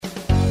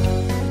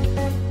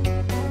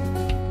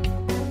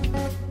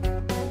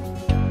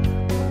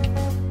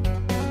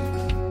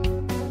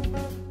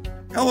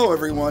Hello,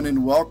 everyone,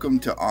 and welcome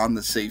to On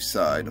the Safe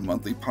Side, a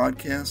monthly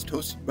podcast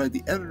hosted by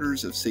the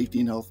editors of Safety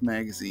and Health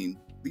Magazine,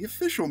 the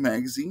official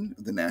magazine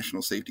of the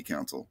National Safety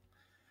Council.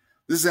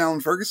 This is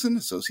Alan Ferguson,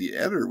 Associate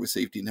Editor with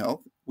Safety and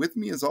Health. With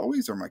me, as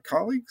always, are my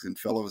colleagues and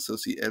fellow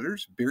Associate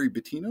Editors, Barry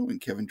Bettino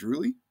and Kevin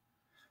Drewley.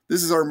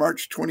 This is our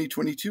March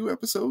 2022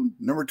 episode,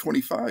 number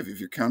 25 if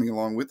you're counting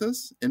along with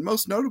us, and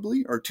most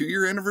notably, our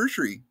 2-year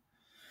anniversary.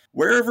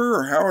 Wherever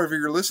or however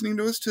you're listening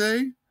to us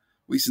today,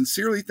 we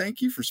sincerely thank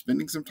you for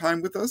spending some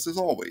time with us as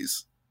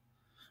always.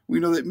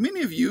 We know that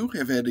many of you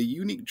have had a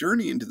unique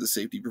journey into the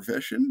safety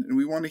profession, and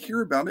we want to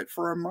hear about it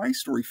for our My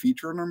Story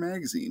feature on our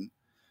magazine.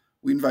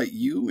 We invite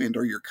you and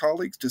or your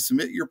colleagues to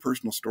submit your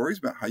personal stories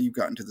about how you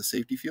got into the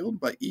safety field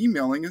by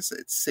emailing us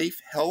at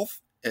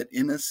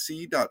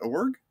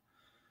safehealth@nsc.org.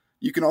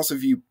 You can also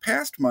view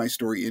past My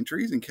Story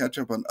entries and catch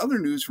up on other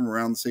news from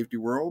around the safety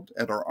world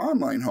at our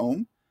online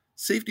home,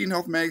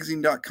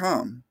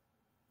 safetyandhealthmagazine.com.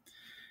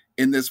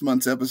 In this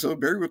month's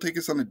episode, Barry will take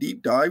us on a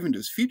deep dive into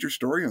his feature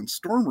story on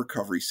storm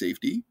recovery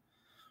safety.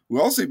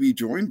 We'll also be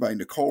joined by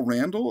Nicole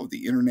Randall of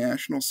the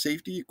International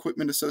Safety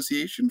Equipment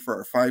Association for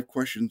our 5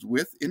 Questions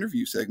With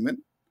interview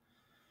segment.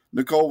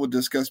 Nicole will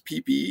discuss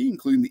PPE,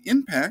 including the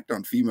impact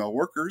on female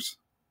workers.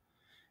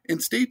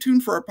 And stay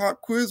tuned for our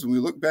pop quiz when we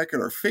look back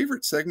at our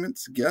favorite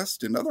segments,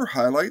 guests, and other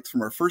highlights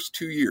from our first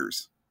 2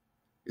 years.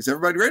 Is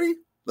everybody ready?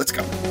 Let's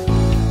go.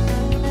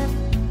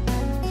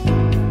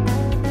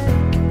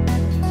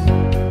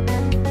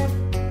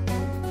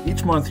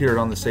 Each month here at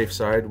On the Safe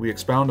Side, we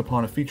expound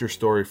upon a feature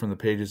story from the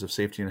pages of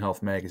Safety and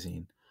Health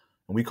Magazine,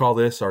 and we call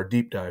this our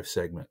Deep Dive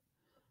segment.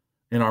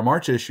 In our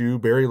March issue,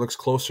 Barry looks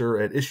closer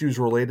at issues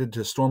related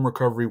to storm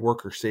recovery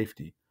worker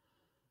safety.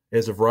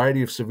 As a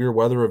variety of severe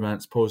weather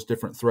events pose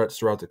different threats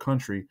throughout the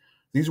country,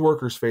 these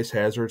workers face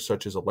hazards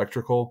such as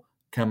electrical,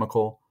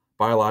 chemical,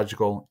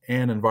 biological,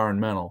 and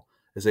environmental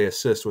as they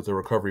assist with the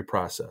recovery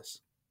process.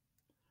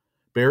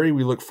 Barry,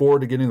 we look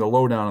forward to getting the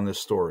lowdown on this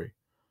story.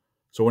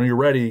 So when you're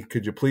ready,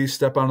 could you please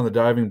step onto the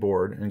diving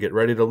board and get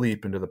ready to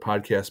leap into the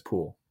podcast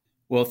pool?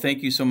 Well,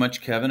 thank you so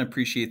much, Kevin.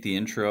 Appreciate the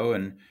intro.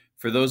 And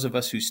for those of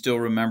us who still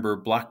remember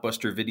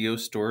Blockbuster video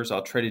stores,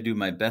 I'll try to do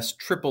my best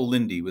triple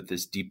Lindy with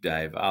this deep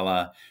dive, a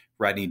la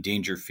Rodney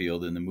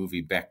Dangerfield in the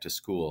movie Back to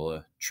School,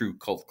 a true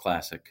cult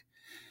classic.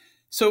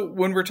 So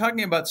when we're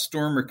talking about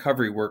storm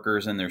recovery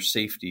workers and their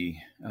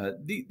safety,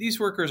 these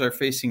workers are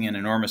facing an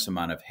enormous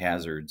amount of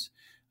hazards.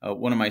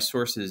 One of my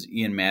sources,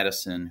 Ian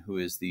Madison, who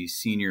is the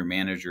senior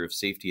manager of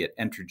safety at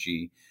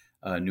Entergy,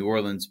 a New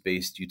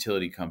Orleans-based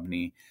utility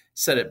company,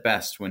 said it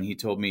best when he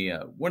told me,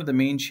 one of the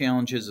main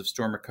challenges of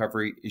storm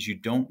recovery is you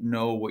don't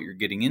know what you're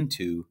getting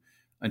into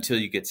until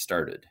you get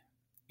started.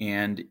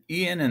 And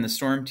Ian and the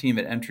storm team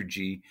at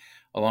Entergy,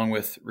 along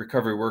with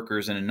recovery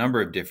workers in a number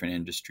of different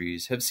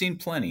industries, have seen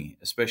plenty,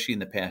 especially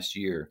in the past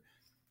year.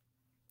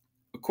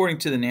 According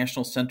to the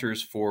National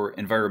Centers for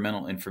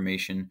Environmental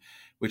Information,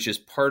 which is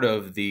part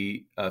of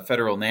the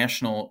Federal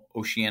National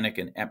Oceanic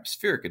and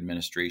Atmospheric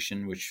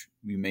Administration, which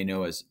you may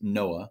know as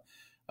NOAA,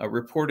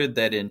 reported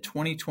that in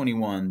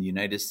 2021, the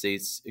United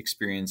States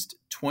experienced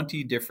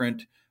 20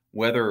 different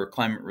weather or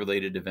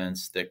climate-related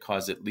events that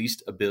caused at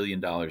least $1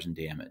 billion in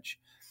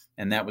damage.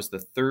 And that was the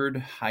third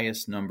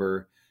highest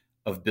number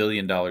of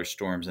billion-dollar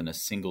storms in a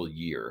single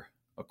year,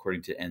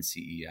 according to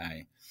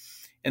NCEI.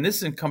 And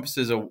this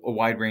encompasses a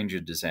wide range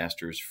of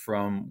disasters,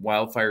 from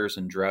wildfires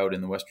and drought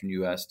in the western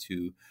U.S.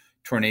 to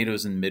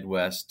tornadoes in the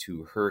Midwest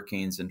to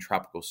hurricanes and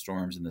tropical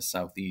storms in the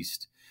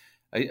Southeast.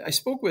 I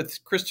spoke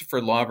with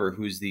Christopher Lauver,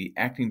 who's the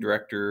acting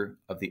director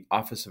of the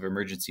Office of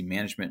Emergency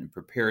Management and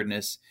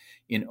Preparedness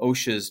in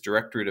OSHA's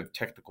Directorate of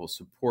Technical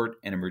Support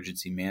and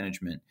Emergency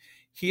Management.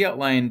 He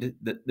outlined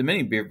the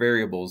many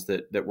variables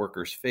that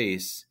workers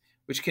face,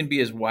 which can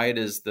be as wide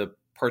as the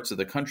parts of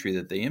the country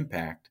that they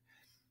impact.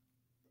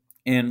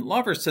 And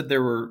Lauver said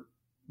there were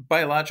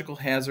biological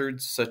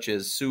hazards such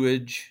as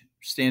sewage,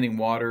 standing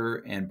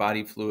water, and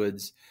body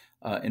fluids,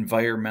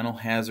 environmental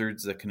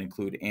hazards that can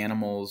include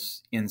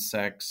animals,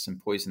 insects, and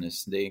poisonous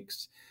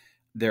snakes.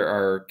 There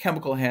are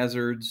chemical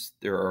hazards.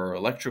 There are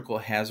electrical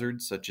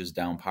hazards such as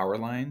down power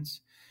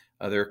lines.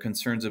 There are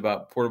concerns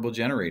about portable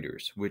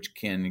generators, which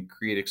can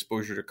create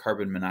exposure to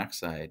carbon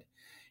monoxide.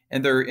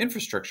 And there are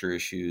infrastructure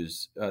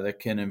issues that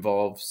can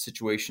involve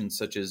situations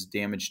such as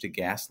damage to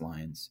gas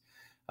lines.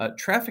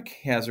 Traffic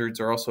hazards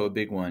are also a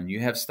big one.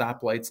 You have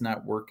stoplights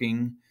not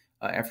working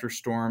after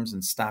storms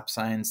and stop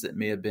signs that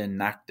may have been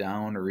knocked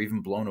down or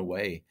even blown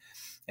away.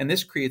 And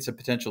this creates a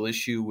potential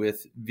issue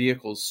with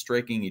vehicles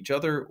striking each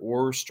other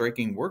or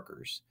striking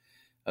workers.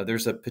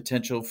 There's a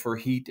potential for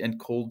heat and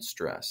cold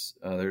stress.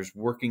 There's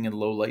working in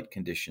low light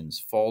conditions,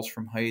 falls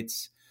from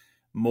heights,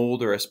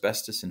 mold or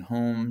asbestos in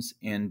homes,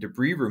 and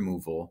debris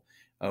removal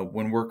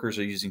when workers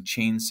are using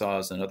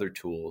chainsaws and other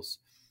tools.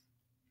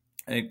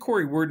 And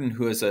Corey Worden,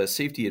 who is a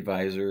safety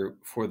advisor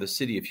for the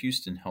City of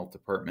Houston Health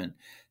Department,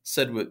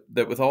 said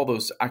that with all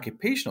those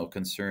occupational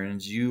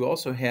concerns, you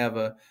also have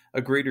a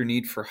greater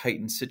need for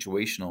heightened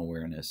situational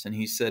awareness. And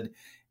he said,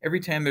 every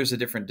time there's a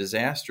different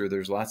disaster,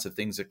 there's lots of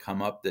things that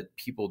come up that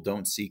people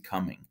don't see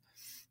coming.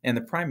 And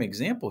the prime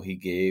example he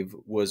gave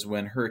was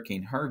when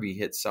Hurricane Harvey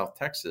hit South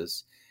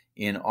Texas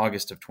in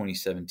August of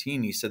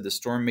 2017. He said the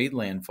storm made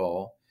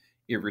landfall,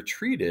 it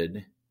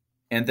retreated,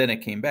 and then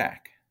it came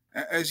back.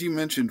 As you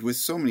mentioned, with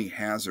so many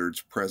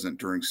hazards present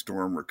during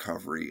storm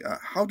recovery,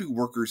 how do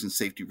workers and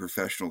safety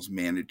professionals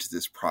manage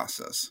this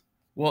process?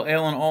 Well,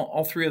 Alan,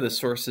 all three of the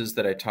sources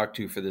that I talked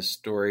to for this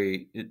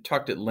story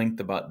talked at length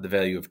about the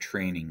value of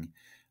training.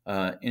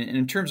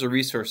 In terms of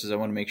resources, I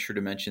want to make sure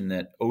to mention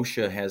that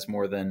OSHA has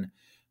more than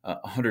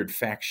 100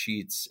 fact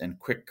sheets and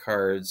quick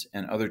cards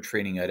and other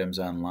training items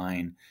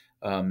online.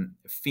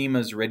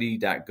 FEMA's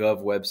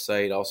ready.gov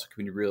website also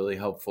can be really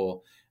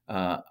helpful.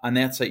 On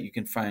that site, you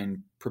can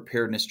find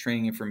preparedness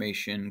training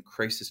information,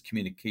 crisis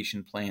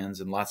communication plans,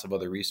 and lots of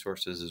other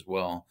resources as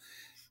well.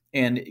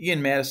 And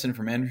Ian Madison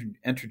from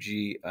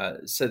Entergy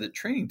said that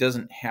training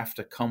doesn't have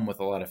to come with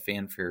a lot of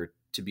fanfare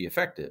to be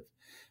effective.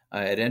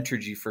 At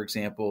Entergy, for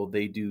example,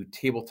 they do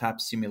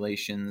tabletop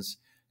simulations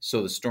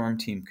so the storm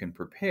team can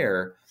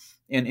prepare.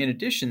 And in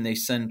addition, they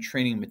send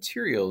training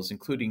materials,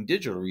 including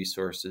digital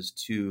resources,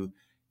 to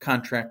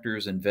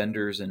contractors and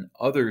vendors and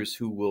others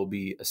who will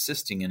be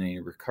assisting in any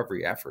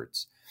recovery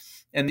efforts.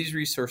 And these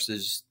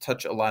resources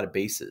touch a lot of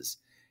bases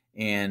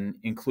and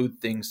include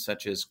things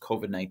such as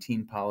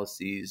COVID-19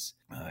 policies,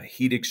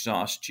 heat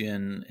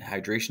exhaustion,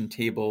 hydration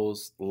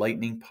tables,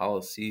 lightning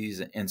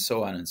policies, and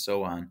so on and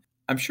so on.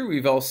 I'm sure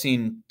we've all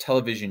seen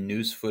television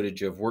news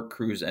footage of work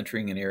crews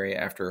entering an area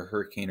after a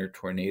hurricane or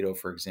tornado,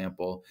 for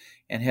example.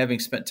 And having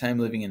spent time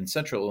living in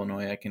central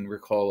Illinois, I can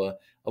recall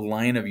a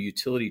line of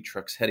utility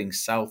trucks heading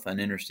south on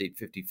Interstate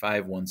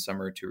 55 one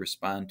summer to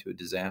respond to a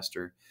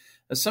disaster.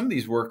 Now, some of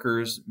these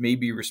workers may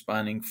be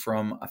responding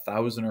from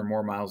 1,000 or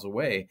more miles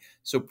away,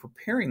 so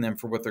preparing them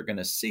for what they're going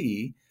to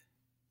see,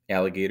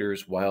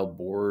 alligators, wild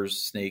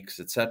boars, snakes,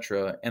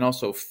 etc., and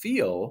also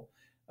feel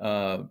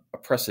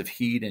oppressive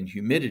heat and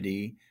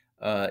humidity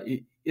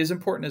is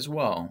important as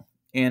well.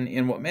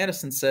 And what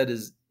Madison said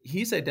is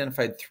he's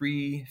identified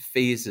 3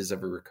 phases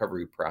of a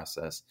recovery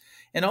process,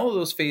 and all of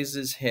those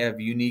phases have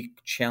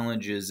unique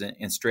challenges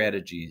and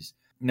strategies.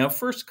 Now,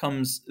 first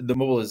comes the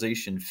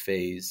mobilization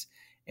phase,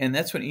 and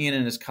that's when Ian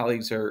and his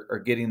colleagues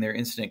are getting their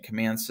incident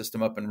command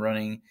system up and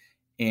running,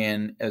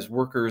 and as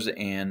workers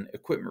and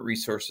equipment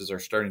resources are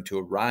starting to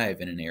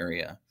arrive in an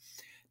area.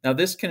 Now,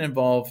 this can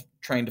involve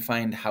trying to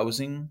find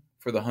housing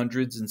for the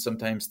hundreds and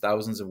sometimes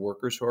thousands of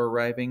workers who are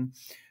arriving.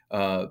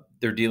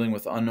 They're dealing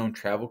with unknown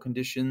travel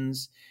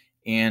conditions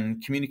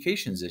and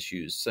communications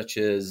issues, such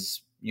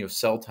as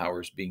cell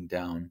towers being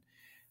down.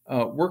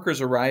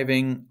 Workers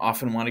arriving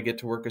often want to get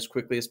to work as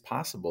quickly as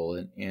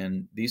possible,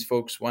 and these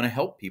folks want to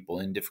help people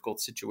in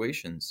difficult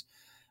situations.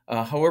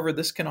 However,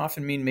 this can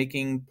often mean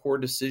making poor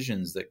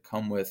decisions that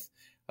come with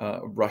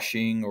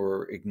rushing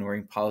or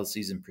ignoring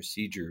policies and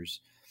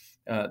procedures.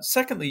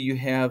 Secondly, you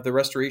have the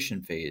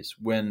restoration phase,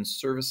 when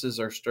services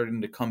are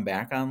starting to come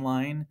back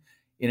online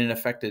in an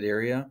affected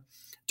area.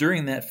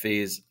 During that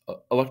phase,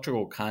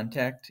 electrical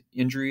contact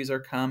injuries are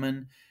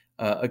common.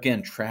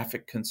 Again,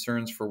 traffic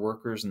concerns for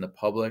workers and the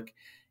public.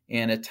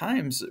 And at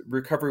times,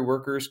 recovery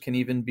workers can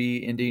even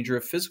be in danger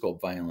of physical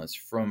violence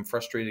from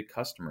frustrated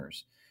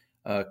customers.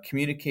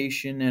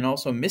 Communication and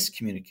also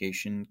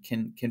miscommunication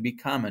can be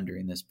common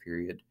during this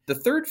period. The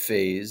third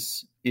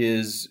phase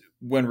is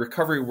when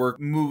recovery work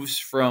moves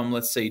from,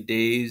 let's say,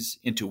 days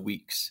into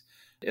weeks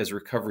as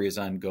recovery is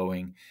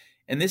ongoing.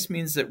 And this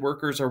means that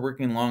workers are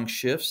working long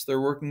shifts. They're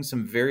working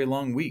some very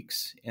long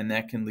weeks, and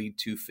that can lead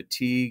to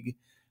fatigue,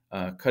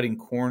 cutting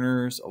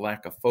corners, a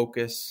lack of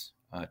focus,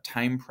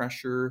 time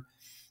pressure,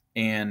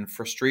 and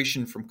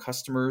frustration from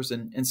customers,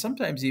 and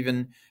sometimes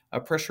even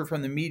pressure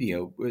from the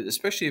media,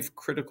 especially if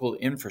critical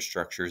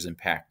infrastructure is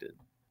impacted.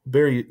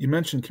 Barry, you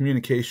mentioned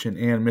communication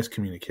and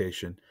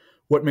miscommunication.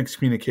 What makes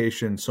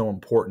communication so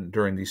important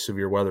during these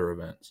severe weather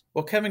events?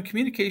 Well, Kevin,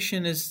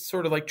 communication is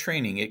sort of like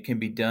training. It can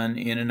be done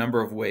in a number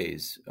of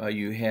ways.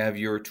 You have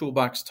your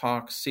toolbox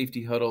talks,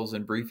 safety huddles,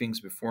 and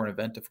briefings before an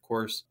event, of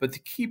course. But the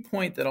key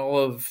point that all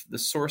of the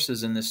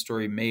sources in this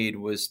story made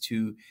was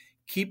to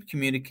keep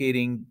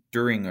communicating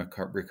during a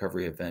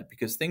recovery event,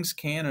 because things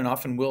can and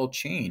often will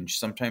change,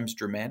 sometimes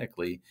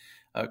dramatically.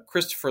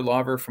 Christopher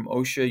Lawver from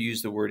OSHA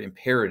used the word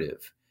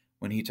imperative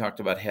when he talked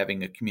about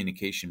having a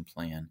communication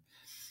plan.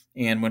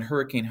 And when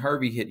Hurricane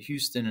Harvey hit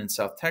Houston and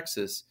South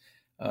Texas,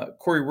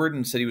 Corey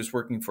Worden said he was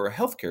working for a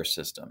healthcare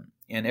system.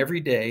 And every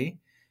day,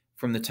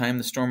 from the time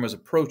the storm was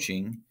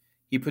approaching,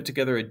 he put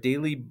together a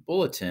daily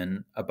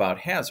bulletin about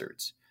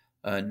hazards,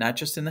 not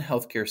just in the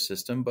healthcare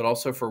system, but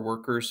also for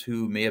workers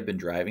who may have been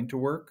driving to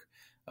work,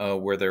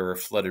 where there were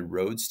flooded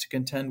roads to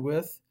contend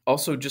with.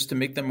 Also, just to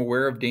make them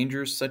aware of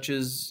dangers such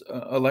as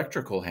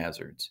electrical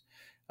hazards.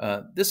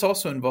 This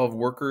also involved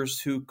workers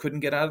who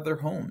couldn't get out of their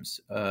homes.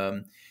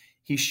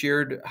 He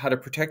shared how to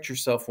protect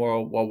yourself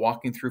while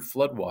walking through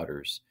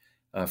floodwaters,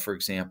 for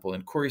example.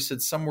 And Corey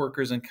said some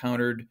workers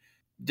encountered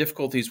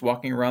difficulties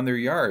walking around their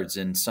yards,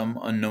 and some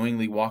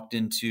unknowingly walked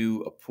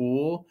into a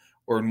pool,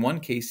 or in one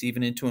case,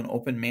 even into an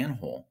open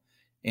manhole.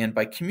 And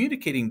by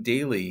communicating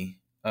daily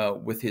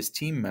with his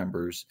team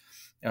members,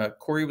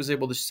 Corey was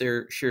able to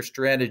share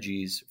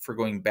strategies for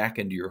going back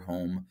into your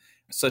home,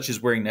 such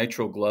as wearing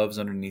nitrile gloves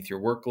underneath your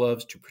work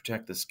gloves to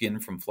protect the skin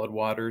from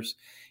floodwaters,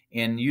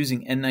 and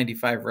using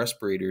N95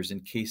 respirators in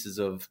cases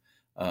of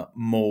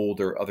mold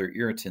or other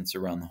irritants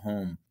around the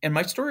home. And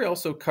my story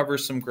also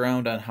covers some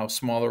ground on how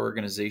smaller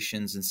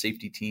organizations and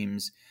safety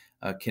teams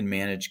can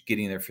manage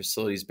getting their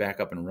facilities back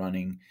up and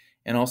running,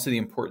 and also the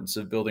importance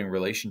of building a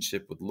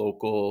relationship with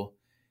local,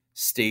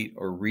 state,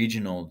 or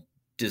regional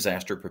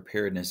disaster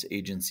preparedness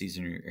agencies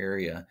in your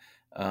area.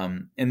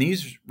 And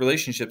these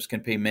relationships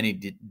can pay many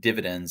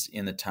dividends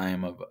in the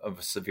time of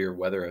a severe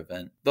weather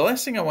event. The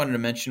last thing I wanted to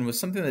mention was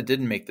something that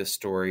didn't make this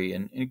story.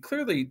 And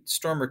clearly,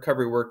 storm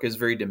recovery work is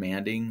very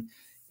demanding,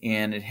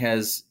 and it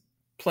has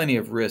plenty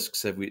of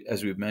risks,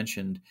 as we've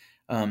mentioned.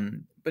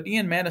 But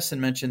Ian Madison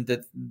mentioned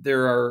that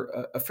there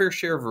are a fair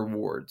share of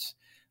rewards.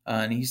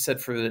 And he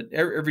said for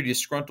every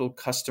disgruntled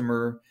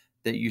customer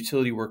that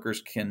utility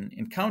workers can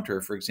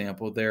encounter, for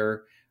example,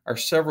 there are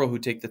several who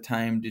take the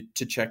time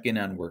to check in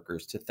on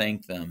workers, to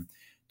thank them,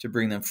 to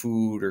bring them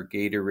food or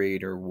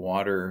Gatorade or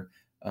water.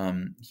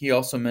 He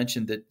also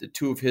mentioned that the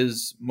two of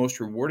his most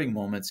rewarding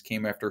moments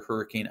came after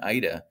Hurricane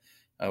Ida,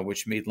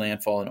 which made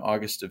landfall in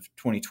August of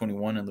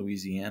 2021 in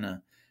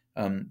Louisiana.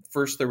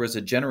 First, there was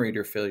a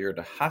generator failure at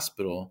a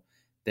hospital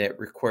that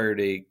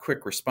required a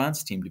quick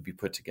response team to be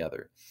put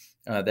together.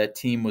 That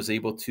team was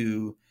able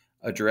to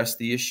address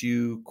the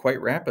issue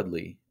quite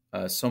rapidly,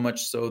 so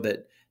much so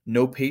that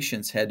no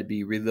patients had to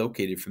be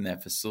relocated from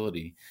that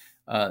facility.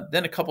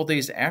 Then a couple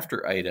days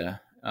after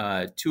Ida,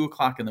 2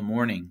 o'clock in the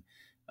morning,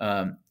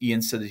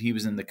 Ian said that he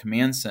was in the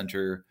command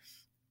center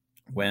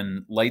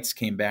when lights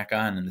came back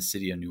on in the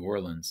city of New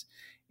Orleans.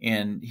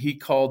 And he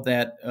called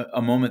that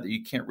a moment that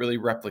you can't really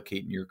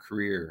replicate in your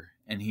career.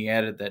 And he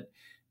added that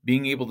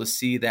being able to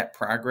see that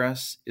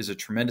progress is a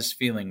tremendous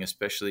feeling,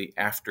 especially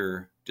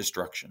after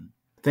destruction.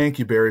 Thank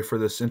you, Barry, for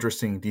this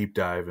interesting deep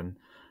dive. And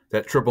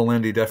that Triple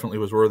Lindy definitely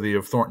was worthy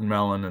of Thornton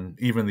Mellon and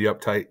even the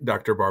uptight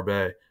Dr.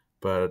 Barbet.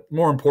 But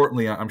more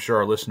importantly, I'm sure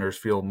our listeners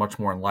feel much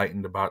more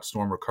enlightened about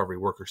storm recovery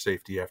worker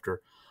safety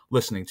after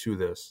listening to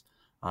this.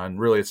 And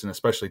really, it's an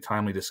especially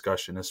timely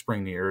discussion as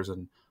spring nears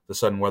and the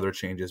sudden weather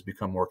changes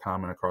become more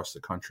common across the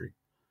country.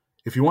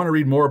 If you want to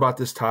read more about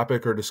this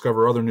topic or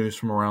discover other news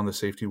from around the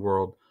safety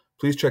world,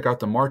 please check out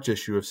the March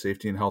issue of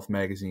Safety and Health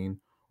Magazine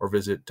or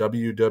visit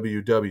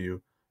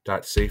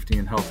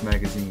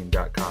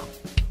www.safetyandhealthmagazine.com.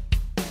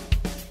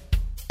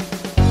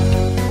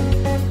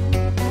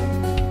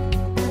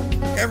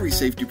 Every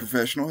safety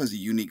professional has a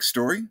unique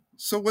story,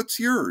 so what's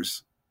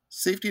yours?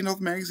 Safety and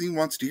Health Magazine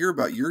wants to hear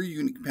about your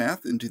unique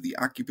path into the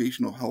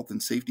occupational health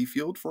and safety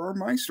field for our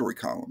My Story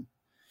column.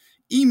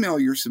 Email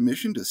your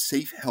submission to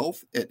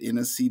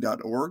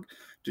safehealth@nsc.org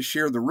to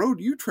share the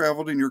road you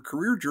traveled in your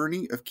career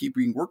journey of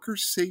keeping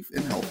workers safe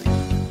and healthy.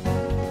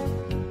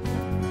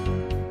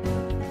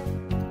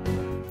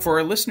 For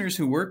our listeners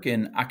who work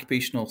in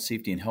occupational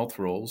safety and health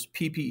roles,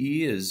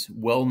 PPE is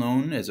well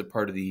known as a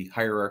part of the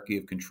hierarchy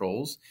of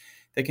controls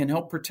that can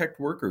help protect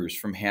workers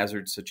from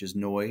hazards such as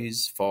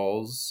noise,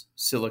 falls,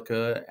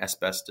 silica,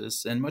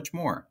 asbestos, and much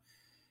more.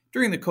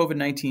 During the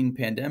COVID-19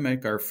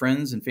 pandemic, our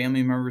friends and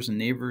family members and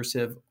neighbors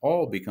have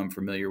all become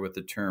familiar with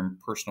the term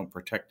personal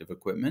protective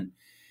equipment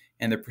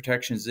and the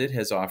protections it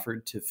has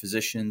offered to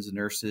physicians,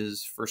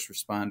 nurses, first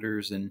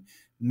responders, and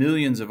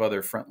millions of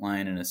other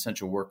frontline and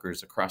essential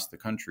workers across the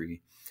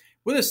country.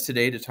 With us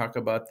today to talk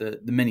about the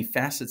many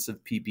facets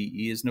of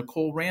PPE is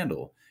Nicole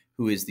Randall,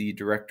 who is the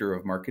Director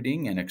of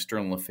Marketing and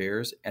External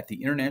Affairs at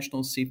the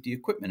International Safety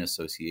Equipment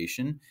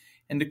Association.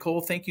 And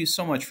Nicole, thank you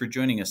so much for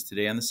joining us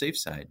today on the Safe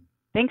Side.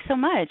 Thanks so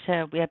much.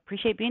 We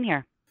appreciate being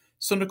here.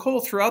 So, Nicole,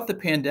 throughout the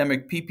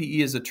pandemic, PPE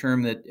is a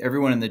term that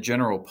everyone in the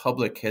general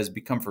public has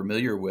become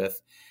familiar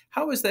with.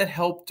 How has that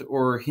helped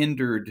or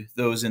hindered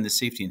those in the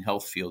safety and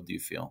health field, do you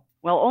feel?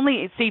 Well,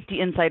 only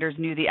safety insiders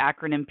knew the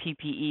acronym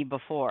PPE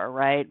before,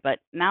 right? But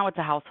now it's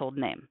a household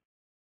name.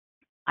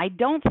 I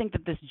don't think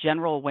that this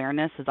general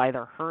awareness has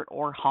either hurt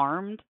or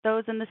harmed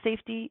those in the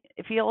safety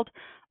field.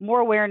 More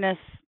awareness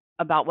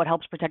about what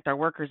helps protect our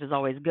workers is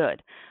always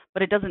good,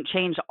 but it doesn't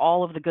change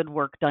all of the good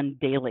work done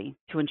daily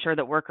to ensure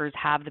that workers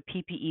have the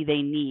PPE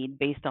they need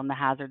based on the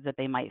hazards that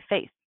they might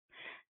face.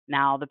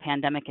 Now, the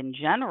pandemic in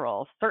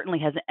general certainly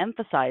has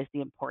emphasized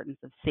the importance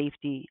of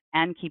safety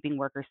and keeping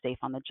workers safe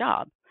on the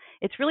job.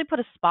 It's really put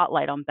a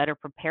spotlight on better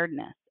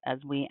preparedness as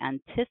we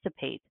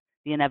anticipate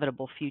the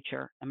inevitable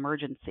future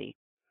emergency.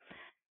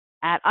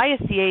 At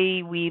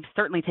ISCA, we've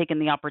certainly taken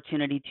the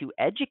opportunity to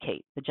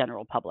educate the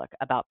general public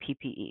about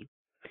PPE.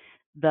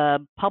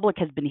 The public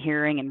has been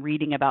hearing and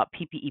reading about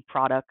PPE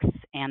products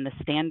and the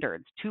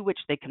standards to which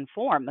they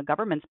conform. The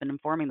government's been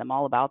informing them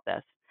all about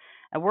this.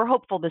 And we're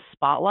hopeful this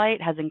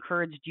spotlight has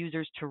encouraged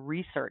users to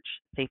research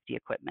safety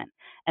equipment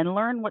and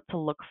learn what to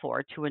look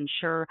for to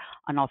ensure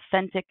an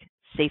authentic,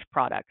 safe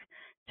product,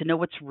 to know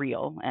what's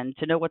real and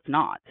to know what's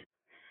not.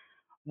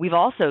 We've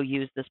also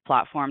used this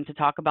platform to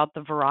talk about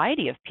the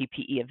variety of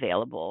PPE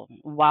available.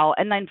 While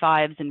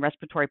N95s and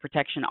respiratory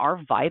protection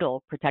are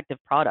vital protective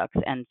products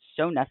and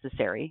so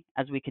necessary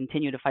as we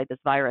continue to fight this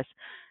virus,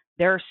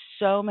 There are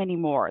so many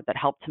more that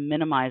help to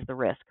minimize the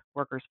risk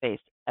workers face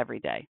every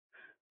day.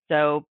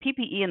 So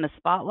PPE in the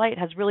spotlight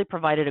has really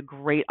provided a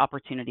great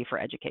opportunity for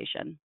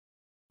education.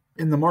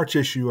 In the March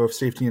issue of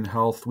Safety and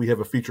Health, we have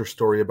a feature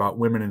story about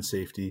women in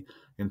safety,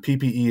 and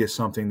PPE is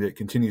something that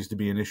continues to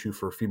be an issue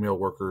for female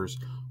workers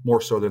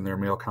more so than their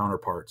male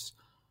counterparts.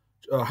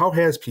 How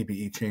has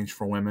PPE changed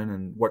for women,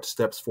 and what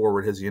steps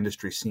forward has the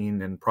industry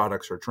seen in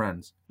products or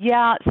trends?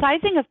 Yeah,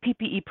 sizing of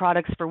PPE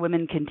products for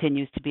women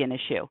continues to be an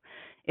issue.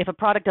 If a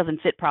product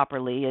doesn't fit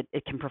properly,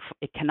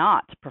 it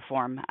cannot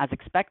perform as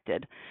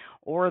expected,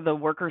 or the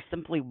worker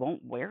simply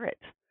won't wear it.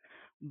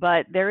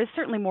 But there is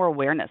certainly more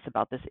awareness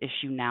about this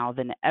issue now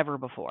than ever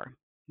before.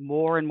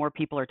 More and more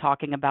people are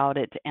talking about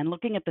it and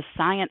looking at the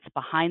science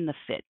behind the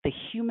fit, the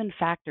human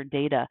factor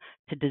data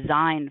to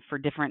design for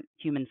different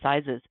human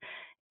sizes.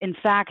 In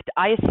fact,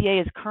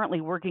 ISCA is currently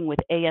working with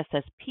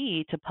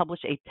ASSP to publish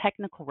a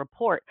technical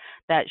report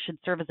that should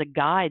serve as a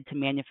guide to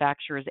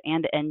manufacturers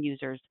and end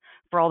users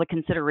for all the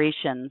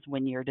considerations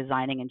when you're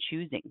designing and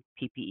choosing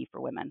PPE for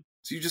women.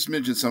 So you just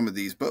mentioned some of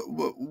these, but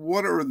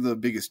what are the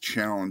biggest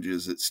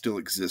challenges that still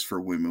exist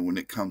for women when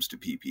it comes to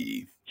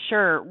PPE?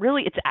 Sure,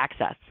 really it's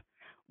access.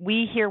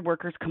 We hear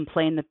workers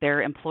complain that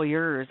their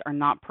employers are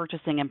not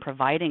purchasing and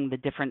providing the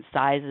different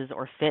sizes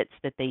or fits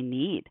that they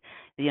need.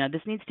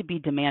 This needs to be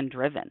demand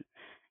driven.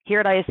 Here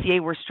at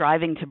ISCA, we're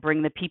striving to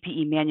bring the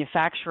PPE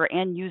manufacturer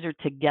and user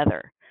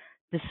together.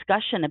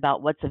 Discussion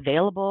about what's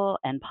available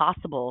and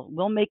possible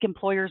will make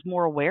employers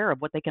more aware of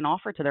what they can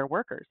offer to their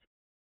workers.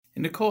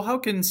 And Nicole, how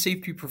can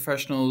safety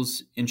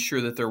professionals ensure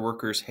that their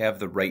workers have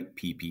the right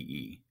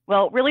PPE?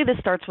 Well, really this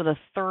starts with a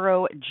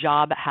thorough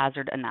job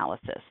hazard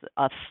analysis,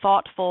 a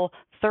thoughtful,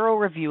 thorough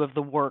review of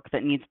the work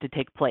that needs to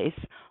take place,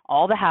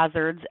 all the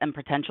hazards and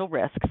potential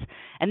risks,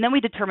 and then we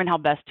determine how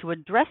best to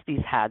address these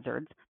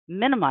hazards,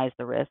 minimize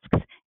the risks,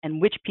 and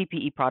which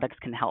PPE products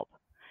can help.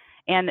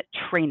 And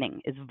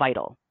training is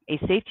vital. A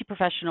safety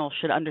professional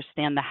should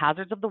understand the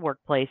hazards of the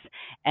workplace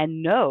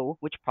and know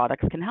which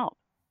products can help.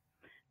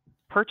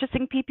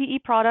 Purchasing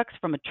PPE products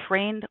from a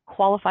trained,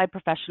 qualified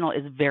professional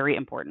is very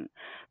important.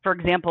 For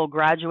example,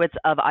 graduates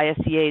of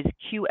ISCA's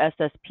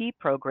QSSP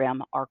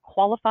program are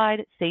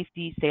qualified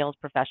safety sales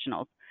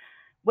professionals.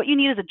 What you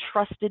need is a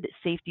trusted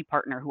safety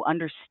partner who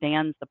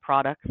understands the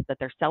products that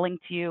they're selling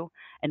to you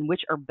and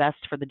which are best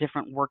for the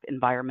different work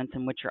environments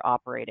in which you're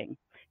operating.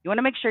 You want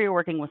to make sure you're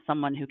working with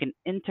someone who can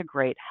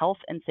integrate health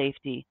and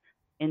safety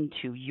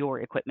into your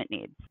equipment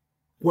needs.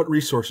 What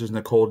resources,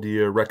 Nicole, do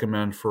you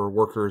recommend for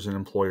workers and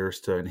employers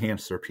to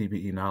enhance their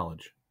PPE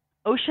knowledge?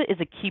 OSHA is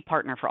a key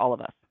partner for all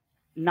of us,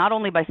 not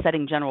only by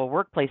setting general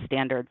workplace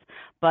standards,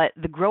 but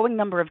the growing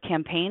number of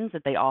campaigns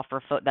that they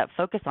offer that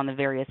focus on the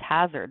various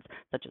hazards,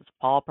 such as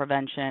fall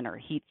prevention or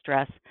heat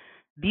stress.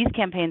 These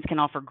campaigns can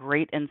offer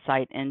great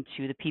insight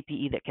into the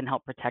PPE that can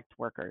help protect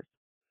workers.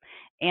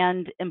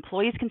 And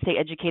employees can stay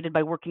educated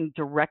by working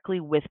directly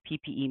with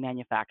PPE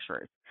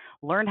manufacturers.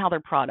 Learn how their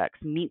products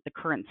meet the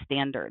current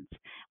standards.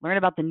 Learn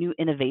about the new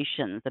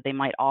innovations that they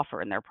might offer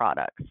in their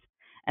products.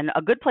 And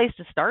a good place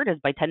to start is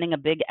by attending a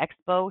big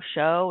expo,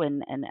 show,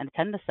 and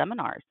attend the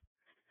seminars.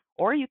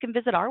 Or you can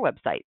visit our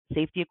website,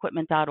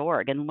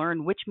 safetyequipment.org, and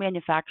learn which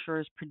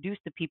manufacturers produce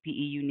the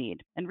PPE you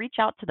need and reach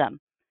out to them.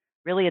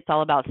 Really, it's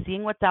all about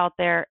seeing what's out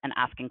there and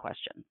asking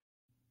questions.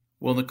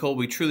 Well, Nicole,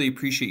 we truly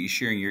appreciate you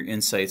sharing your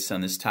insights on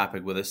this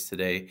topic with us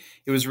today.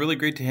 It was really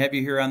great to have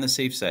you here on the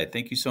Safe Side.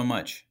 Thank you so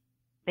much.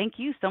 Thank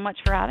you so much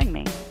for having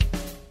me.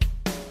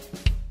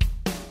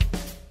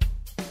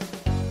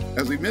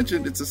 As we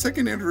mentioned, it's the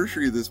second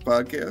anniversary of this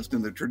podcast,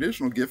 and the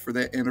traditional gift for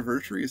that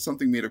anniversary is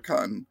something made of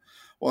cotton.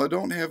 While I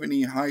don't have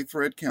any high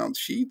thread count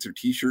sheets or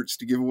t-shirts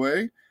to give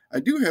away, I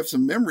do have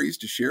some memories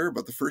to share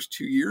about the first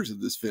 2 years of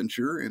this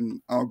venture,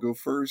 and I'll go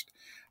first.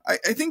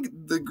 I think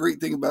the great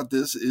thing about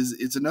this is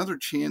it's another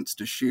chance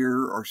to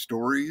share our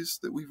stories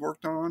that we've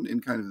worked on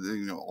and kind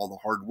of all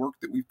the hard work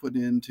that we've put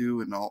into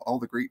and all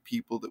the great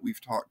people that we've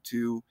talked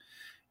to.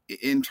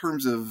 In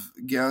terms of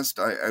guests,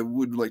 I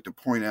would like to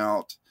point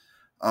out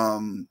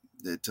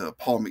that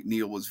Paul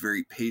McNeil was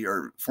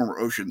our former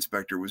OSHA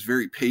inspector, was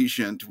very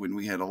patient when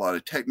we had a lot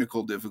of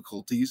technical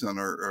difficulties on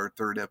our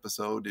third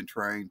episode in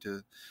trying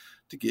to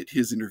get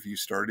his interview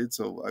started.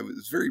 So I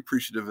was very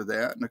appreciative of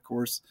that. And of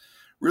course,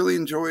 really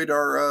enjoyed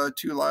our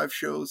 2 live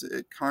shows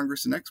at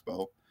Congress and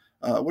Expo.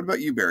 What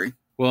about you, Barry?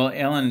 Well,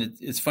 Alan,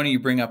 it's funny you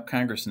bring up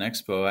Congress and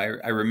Expo.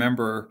 I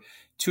remember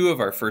 2 of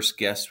our first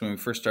guests when we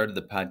first started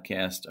the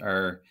podcast,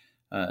 our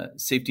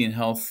safety and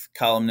health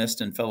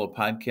columnist and fellow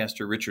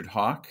podcaster, Richard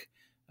Hawk,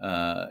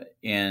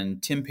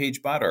 and Tim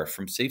Page-Bodar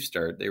from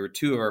SafeStart. They were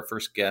 2 of our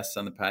first guests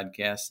on the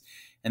podcast,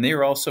 and they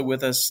were also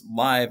with us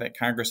live at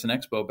Congress and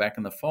Expo back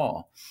in the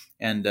fall.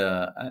 And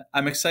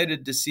I'm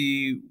excited to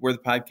see where the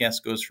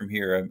podcast goes from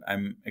here.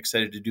 I'm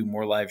excited to do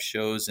more live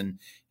shows, and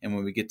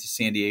when we get to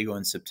San Diego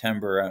in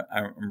September,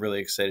 I'm really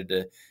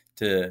excited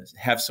to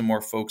have some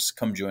more folks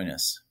come join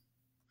us.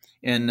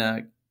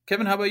 And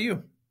Kevin, how about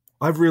you?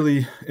 I've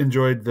really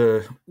enjoyed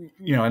in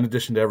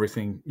addition to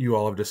everything you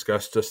all have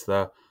discussed, just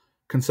the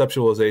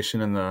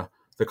conceptualization and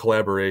the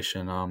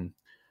collaboration.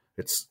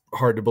 it's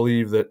hard to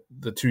believe that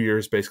the 2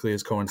 years basically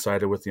has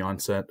coincided with the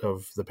onset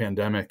of the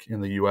pandemic in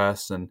the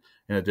U.S. And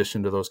in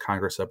addition to those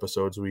Congress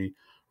episodes, we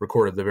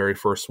recorded the very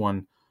first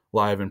one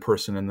live in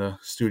person in the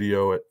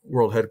studio at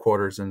World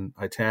Headquarters in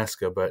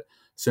Itasca. But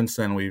since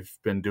then, we've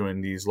been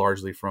doing these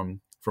largely from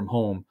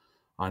home.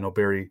 I know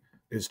Barry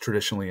is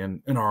traditionally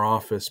in our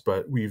office,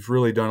 but we've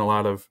really done a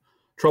lot of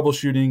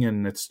troubleshooting,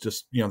 and it's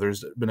just,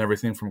 there's been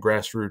everything from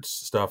grassroots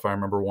stuff. I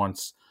remember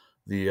once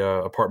the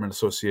apartment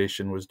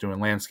association was doing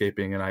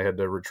landscaping, and I had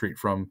to retreat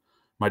from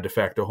my de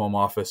facto home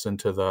office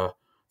into the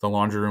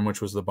laundry room,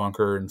 which was the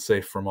bunker and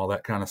safe from all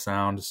that kind of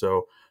sound.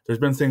 So there's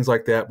been things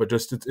like that, but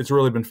just it's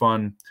really been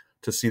fun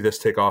to see this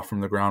take off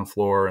from the ground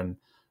floor. And,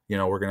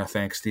 we're going to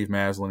thank Steve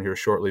Maslin here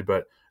shortly,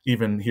 but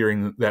even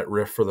hearing that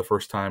riff for the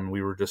first time, I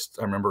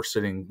remember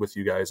sitting with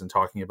you guys and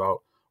talking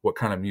about what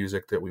kind of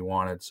music that we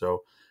wanted.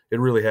 So it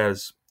really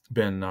has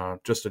been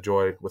just a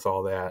joy with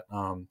all that.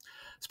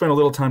 Spent a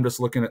little time just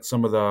looking at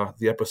some of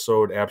the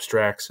episode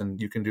abstracts, and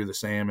you can do the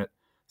same at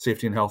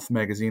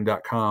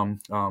safetyandhealthmagazine.com.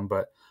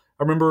 But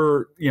I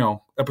remember,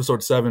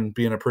 episode 7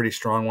 being a pretty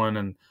strong one,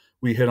 and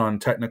we hit on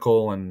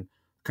technical and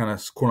kind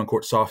of quote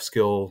unquote soft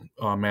skill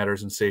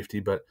matters in safety.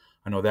 But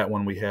I know that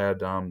one we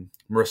had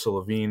Marissa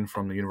Levine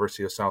from the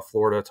University of South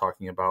Florida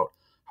talking about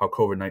how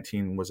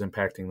COVID-19 was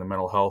impacting the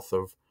mental health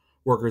of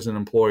workers and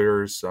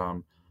employers.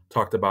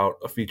 Talked about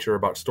a feature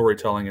about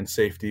storytelling and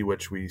safety,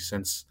 which we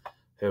since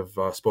have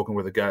spoken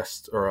with a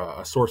guest or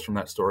a source from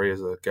that story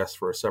as a guest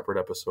for a separate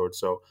episode.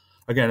 So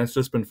again, it's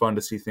just been fun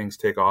to see things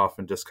take off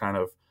and just kind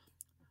of,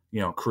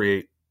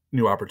 create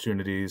new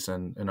opportunities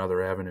and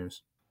other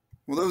avenues.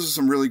 Well, those are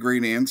some really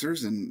great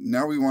answers. And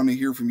now we want to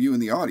hear from you in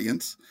the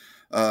audience.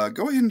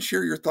 Go ahead and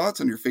share your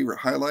thoughts on your favorite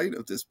highlight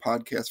of this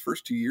podcast's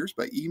first 2 years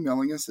by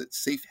emailing us at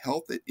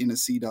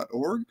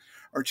safehealth@nsc.org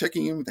or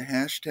checking in with the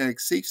hashtag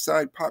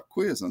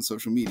SafeSidePopQuiz on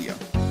social media.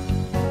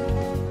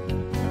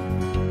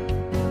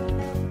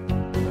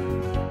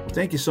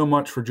 Thank you so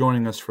much for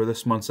joining us for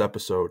this month's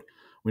episode.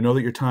 We know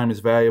that your time is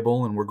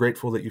valuable, and we're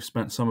grateful that you've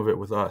spent some of it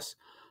with us.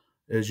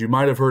 As you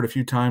might have heard a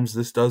few times,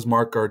 this does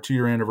mark our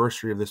 2-year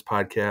anniversary of this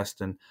podcast,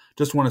 and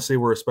just want to say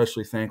we're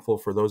especially thankful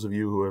for those of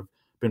you who have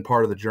been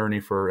part of the journey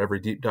for every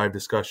deep dive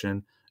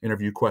discussion,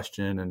 interview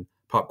question, and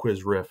pop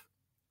quiz riff.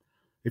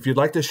 If you'd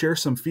like to share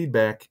some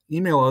feedback,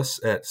 email us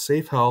at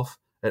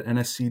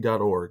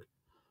safehealth@nsc.org.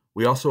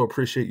 We also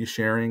appreciate you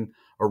sharing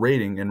a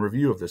rating and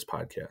review of this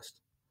podcast.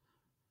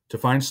 To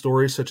find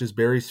stories such as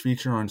Barry's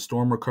feature on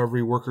storm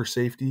recovery worker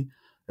safety,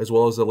 as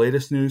well as the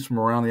latest news from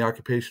around the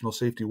occupational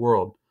safety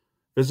world,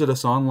 visit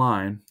us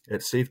online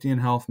at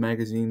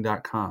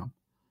safetyandhealthmagazine.com.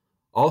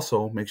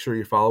 Also, make sure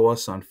you follow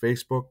us on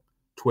Facebook,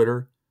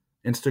 Twitter,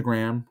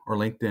 Instagram, or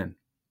LinkedIn.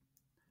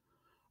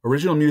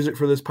 Original music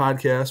for this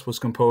podcast was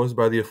composed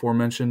by the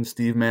aforementioned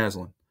Steve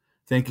Maslin.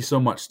 Thank you so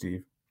much,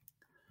 Steve.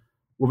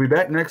 We'll be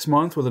back next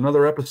month with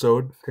another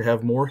episode to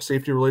have more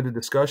safety-related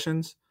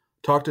discussions,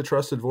 talk to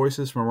trusted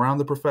voices from around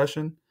the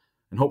profession,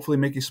 and hopefully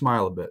make you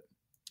smile a bit.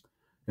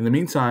 In the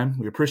meantime,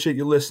 we appreciate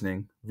you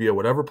listening via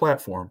whatever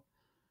platform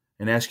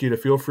and ask you to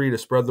feel free to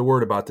spread the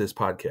word about this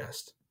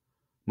podcast.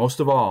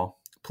 Most of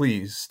all,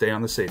 please stay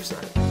on the safe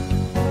side.